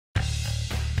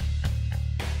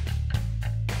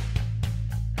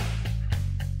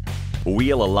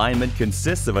Wheel alignment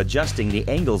consists of adjusting the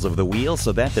angles of the wheels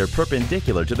so that they're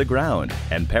perpendicular to the ground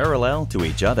and parallel to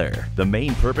each other. The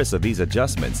main purpose of these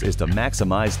adjustments is to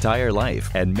maximize tire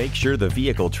life and make sure the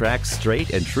vehicle tracks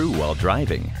straight and true while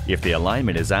driving. If the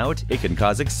alignment is out, it can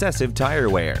cause excessive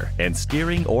tire wear and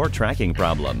steering or tracking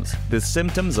problems. The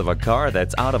symptoms of a car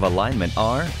that's out of alignment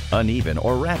are uneven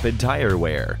or rapid tire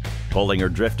wear, pulling or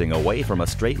drifting away from a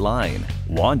straight line,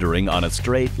 wandering on a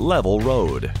straight, level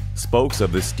road, spokes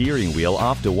of the steering wheel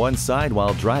off to one side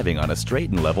while driving on a straight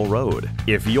and level road.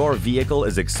 If your vehicle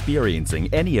is experiencing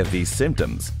any of these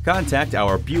symptoms, contact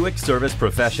our Buick service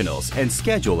professionals and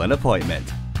schedule an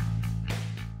appointment.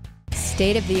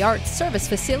 State-of-the-art service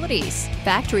facilities,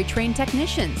 factory-trained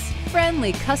technicians,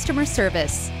 friendly customer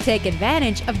service. Take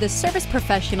advantage of the service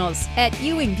professionals at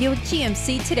Ewing Buick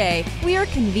GMC today. We are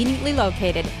conveniently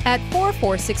located at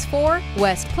 4464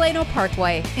 West Plano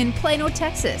Parkway in Plano,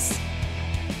 Texas.